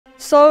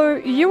So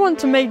you want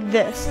to make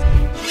this.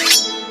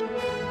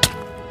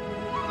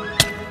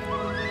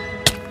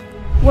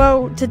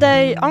 Well,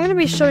 today I'm going to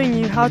be showing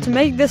you how to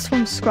make this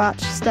from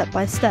scratch, step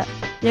by step.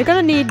 You're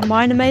going to need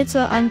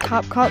Mineimator and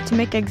CapCut to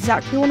make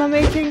exactly what I'm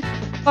making.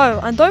 Oh,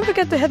 and don't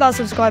forget to hit that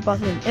subscribe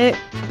button. It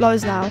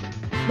glows now.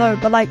 No,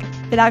 but like,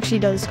 it actually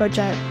does. Go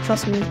check,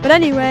 trust me. But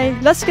anyway,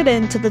 let's get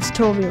into the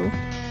tutorial.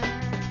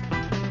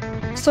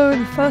 So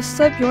the first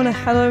step, you want to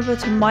head over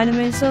to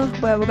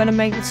Mineimator, where we're going to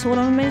make the sword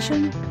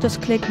animation.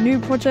 Just click New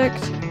Project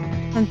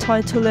and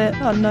title it,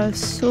 I don't know,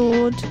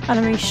 Sword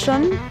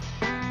Animation.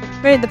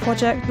 Create the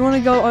project. You want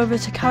to go over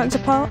to character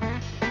part,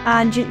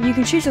 and you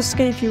can choose your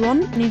skin if you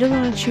want, and you don't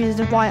want to choose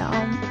the right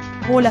arm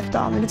or left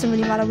arm, it doesn't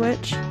really matter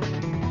which.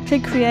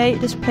 Click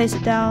create, just place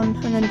it down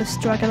and then just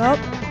drag it up.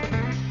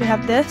 We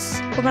have this.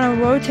 We're going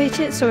to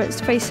rotate it so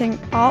it's facing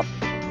up.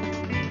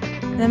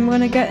 And then we're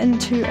going to get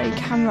into a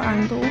camera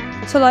angle.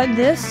 So like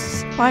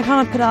this, I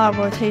kind of put out a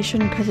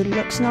rotation because it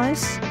looks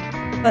nice.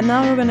 But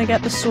now we're going to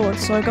get the sword.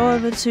 So I go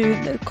over to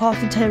the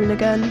crafting table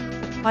again,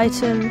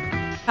 item,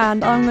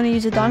 and I'm going to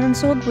use a diamond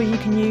sword, but you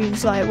can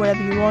use like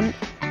whatever you want.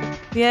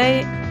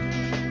 Create.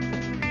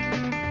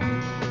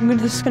 I'm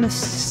just going to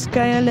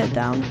scale it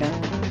down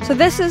again. So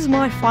this is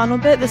my final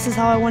bit. This is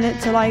how I want it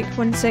to like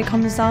once it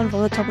comes down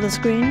from the top of the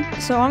screen.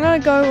 So I'm going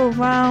to go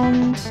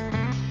around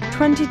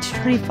 20 to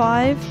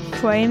 25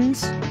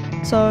 frames.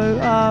 So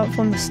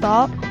from the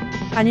start.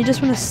 And you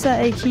just want to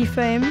set a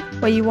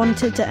keyframe where you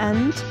want it to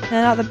end. And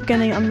then at the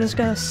beginning, I'm just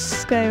going to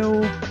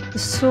scale the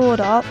sword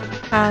up,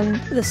 and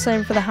the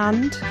same for the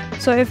hand.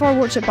 So if I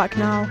watch it back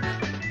now,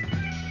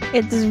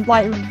 it's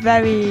like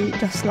very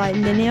just like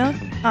linear,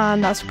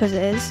 and that's because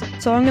it is.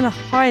 So I'm going to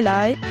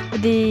highlight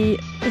the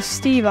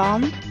Steve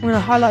arm. I'm going to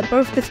highlight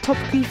both the top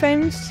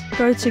keyframes,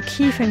 go to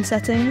keyframe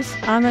settings,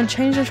 and I'm going to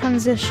change the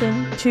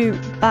transition to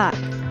back.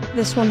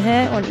 This one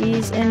here on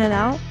ease in and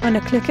out. I'm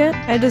going to click it.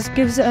 It just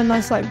gives it a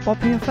nice like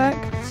bopping effect.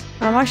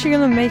 I'm actually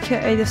going to make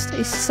it just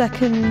a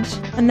second.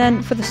 And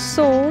then for the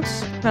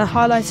swords, I'm going to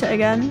highlight it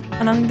again.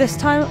 And this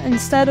time,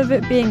 instead of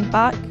it being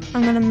back,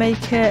 I'm going to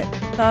make it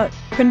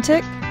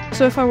printic.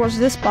 So if I watch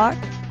this back,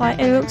 like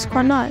it looks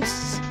quite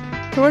nice.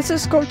 So once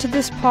it's got to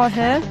this part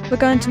here, we're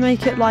going to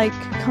make it like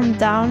come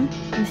down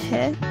in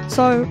here.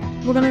 So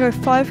we're going to go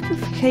 5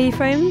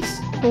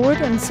 keyframes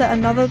forward and set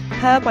another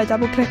pair by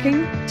double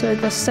clicking, so it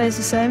just stays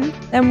the same.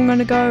 Then we're going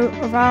to go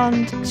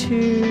around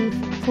to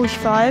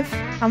 45,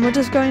 and we're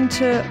just going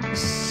to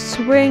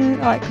swing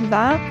like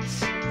that.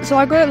 So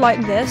I got it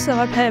like this. If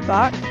I play it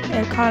back,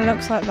 it kind of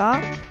looks like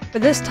that.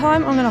 But this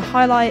time I'm going to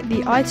highlight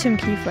the item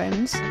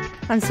keyframes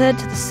and set it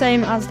to the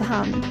same as the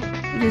hand,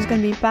 which is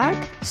going to be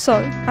back. So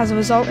as a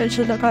result, it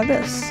should look like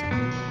this.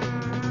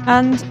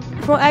 And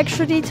for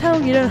extra detail,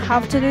 you don't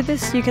have to do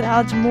this, you can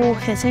add more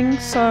hitting.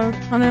 So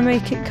I'm going to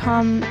make it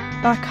come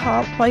back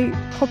up by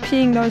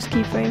copying those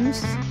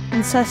keyframes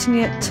and setting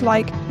it to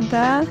like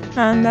there,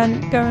 and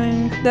then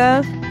going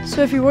there.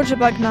 So if you watch it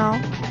back now,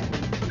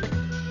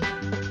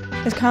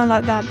 it's kind of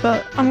like that,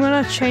 but I'm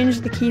going to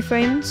change the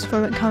keyframes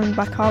from it coming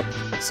back up.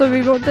 So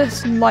we got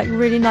this like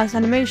really nice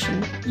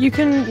animation. You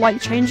can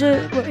like change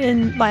it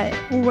in like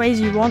all ways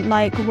you want,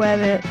 like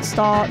where it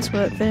starts,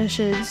 where it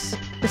finishes,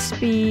 the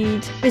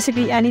speed,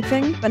 basically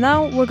anything. But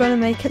now we're going to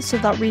make it so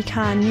that we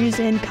can use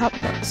it in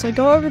CapCut. So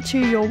go over to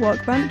your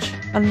workbench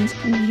and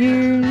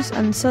use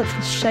and search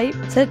for shape,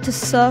 set it to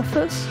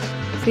surface,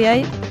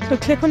 create. So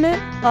click on it,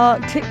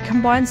 click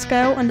combine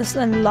scale and just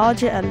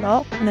enlarge it a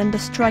lot, and then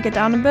just drag it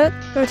down a bit.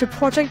 Go to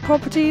project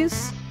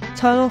properties,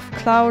 turn off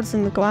clouds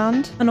in the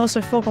ground and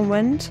also fog and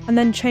wind, and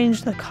then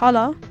change the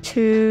color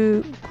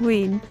to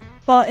green.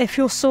 But if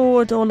your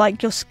sword or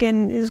like your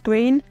skin is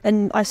green,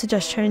 then I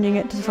suggest changing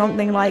it to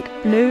something like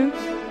blue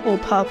or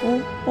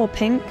purple or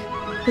pink,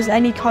 because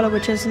any color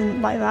which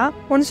isn't like that.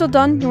 Once you're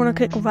done, you want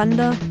to click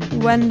render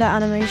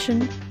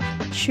animation.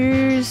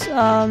 Choose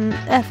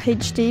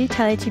FHD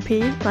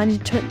 1080p,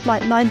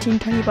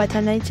 1920 by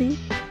 1080,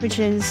 which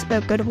is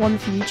a good one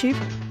for YouTube.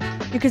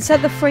 You can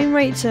set the frame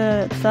rate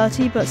to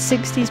 30, but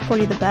 60 is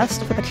probably the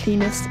best for the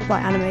cleanest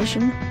like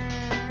animation.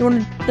 You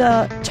want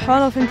to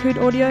turn off include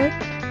audio,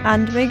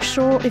 and make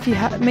sure you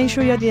have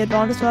the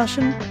advanced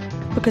version,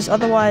 because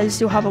otherwise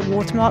you'll have a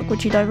watermark,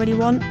 which you don't really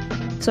want.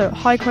 So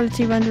high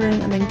quality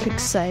rendering, and then click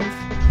save.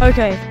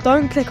 Okay,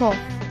 don't click off,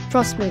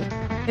 trust me.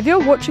 If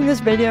you're watching this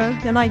video,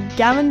 then I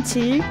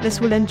guarantee this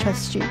will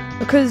interest you,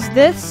 because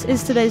this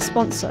is today's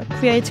sponsor,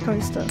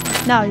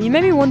 CreatorCoaster. Now, you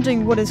may be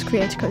wondering what is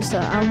CreatorCoaster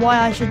and why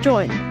I should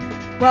join.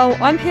 Well,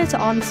 I'm here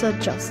to answer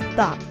just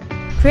that.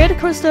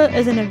 CreatorCoaster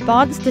is an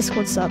advanced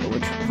Discord server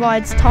which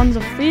provides tons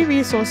of free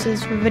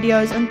resources for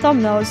videos and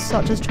thumbnails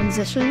such as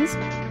transitions,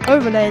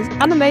 overlays,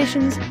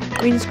 animations,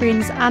 green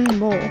screens, and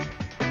more.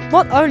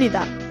 Not only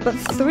that, but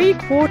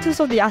 3/4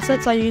 of the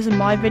assets I use in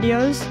my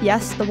videos,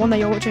 yes, the one that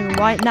you're watching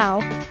right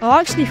now, are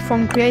actually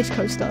from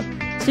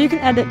CreatorCoaster, so you can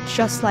edit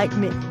just like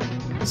me.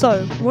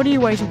 So, what are you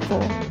waiting for?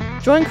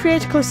 Join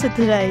CreatorCoaster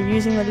today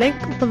using the link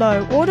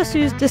below, or just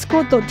use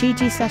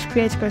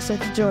discord.gg/CreatorCoaster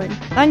to join.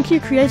 Thank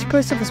you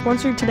CreatorCoaster for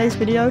sponsoring today's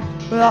video.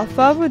 Without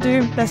further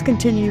ado, let's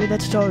continue with the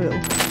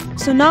tutorial.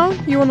 So now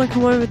you want to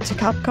come over to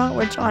CapCut,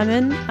 which I'm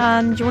in,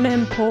 and you want to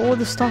import all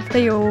the stuff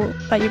that you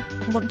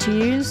want to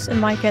use.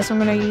 In my case, I'm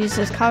going to use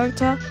this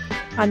character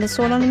and this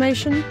sword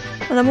animation,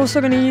 and I'm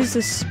also going to use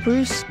this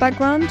spruce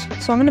background.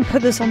 So I'm going to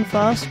put this on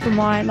first for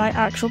my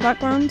actual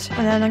background,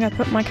 and then I'm going to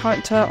put my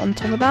character on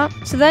top of that.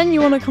 So then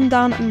you want to come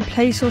down and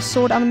place your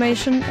sword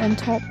animation on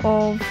top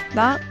of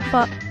that,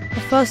 but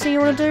the first thing you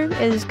want to do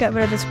is get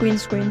rid of this green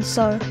screen.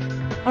 So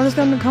I'm just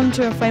going to come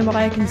to a frame where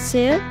I can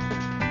see it,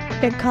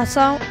 get cut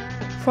out,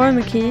 throw in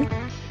the key,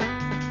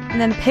 and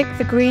then pick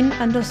the green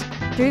and just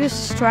do the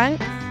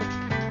strength.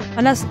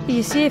 And that's,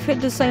 you see if it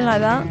does something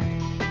like that,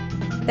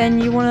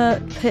 then you want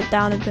to put it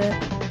down a bit.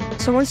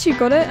 So once you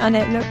got it and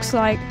it looks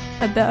like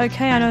a bit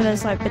okay, I know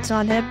there's like bits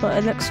around here, but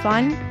it looks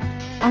fine.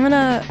 I'm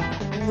gonna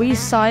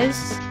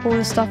resize all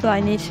the stuff that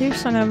I need to.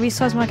 So I'm gonna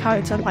resize my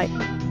character like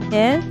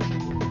here.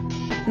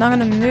 And I'm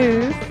gonna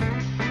move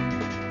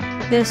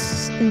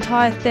this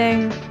entire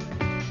thing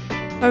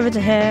over to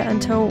here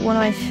until when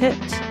I hit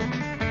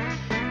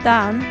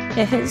down,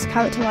 it hits the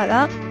character like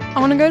that. I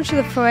want to go to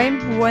the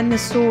frame when the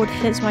sword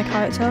hits my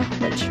character,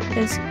 which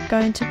is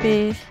going to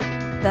be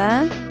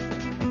there.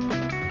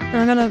 And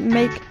I'm going to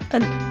make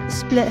a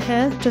split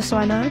here, just so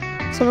I know.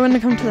 So we're going to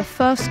come to the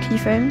first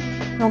keyframe,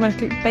 and I'm going to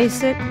click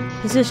basic,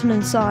 position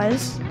and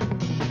size,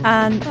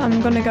 and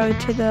I'm going to go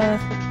to the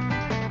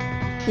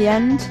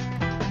end,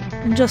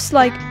 and just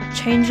like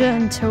change it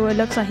until it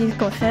looks like he's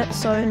got hit.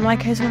 So in my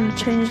case, I'm going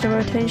to change the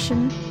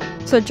rotation,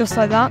 so just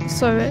like that,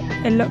 so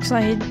it looks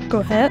like he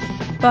got hit.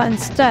 But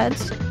instead,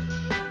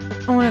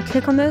 I'm going to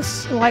click on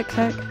this, right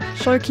click,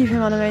 show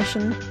keyframe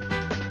animation,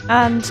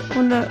 and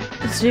I'm going to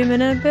zoom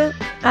in a bit.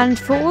 And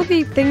for all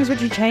the things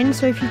which you change,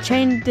 so if you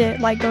changed it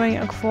like going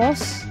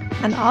across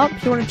and up,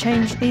 you want to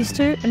change these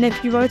two. And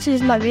if you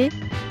rotate it like me,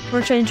 you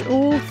want to change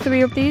all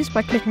three of these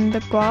by clicking the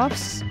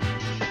graphs.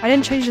 I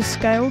didn't change the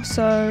scale,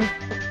 so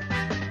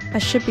I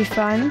should be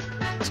fine.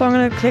 So I'm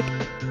going to click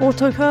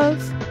auto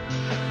curve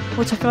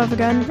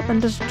again,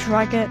 and just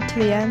drag it to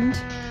the end.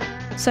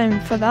 Same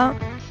for that,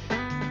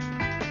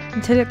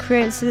 until it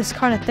creates this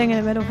kind of thing in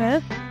the middle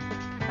here.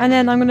 And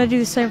then I'm going to do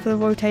the same for the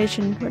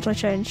rotation, which I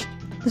changed.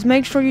 Just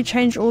make sure you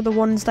change all the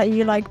ones that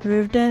you like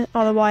moved in,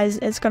 otherwise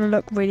it's going to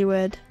look really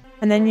weird.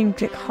 And then you can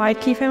click hide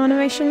keyframe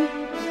animation,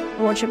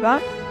 and watch it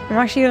back. I'm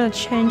actually going to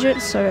change it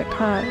so it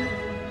kind of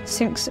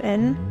sinks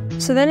in.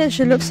 So then it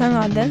should look something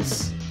like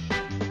this,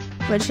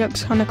 which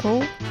looks kind of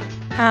cool.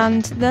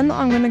 And then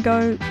I'm going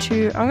to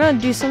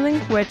do something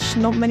which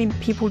not many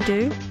people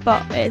do,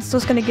 but it's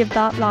just going to give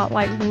that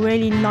like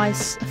really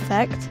nice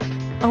effect.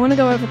 I'm going to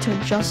go over to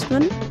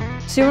adjustment.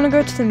 So you want to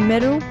go to the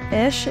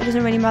middle-ish, it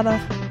doesn't really matter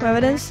where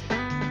it is.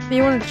 But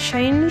you want to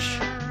change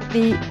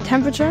the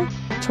temperature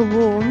to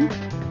warm,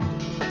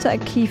 set a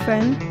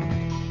keyframe,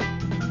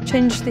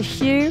 change the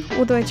hue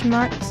all the way to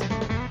max,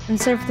 and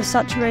same for the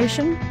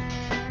saturation.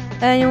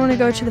 Then you want to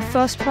go to the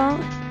first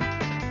part,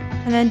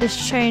 and then just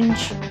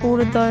change all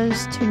of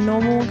those to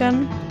normal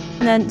again.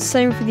 And then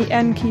same for the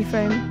end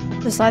keyframe,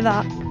 just like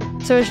that.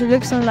 So it should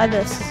look something like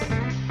this.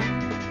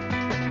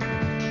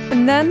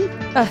 And then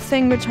a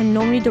thing which I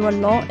normally do a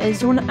lot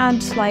is you want to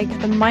add like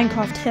the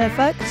Minecraft hair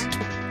effect,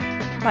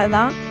 like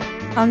that.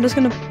 I'm just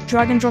going to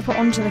drag and drop it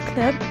onto the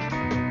clip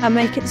and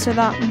make it so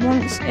that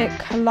once it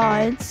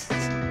collides,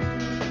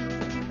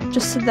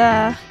 just to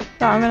there,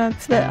 that I'm going to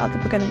put it at the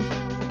beginning.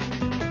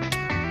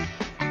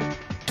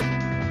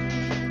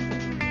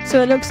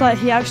 So it looks like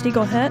he actually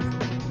got hit.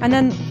 And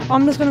then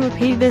I'm just going to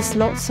repeat this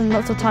lots and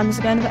lots of times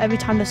again, but every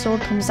time the sword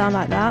comes down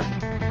like that.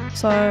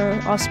 So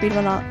I'll speed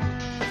run up.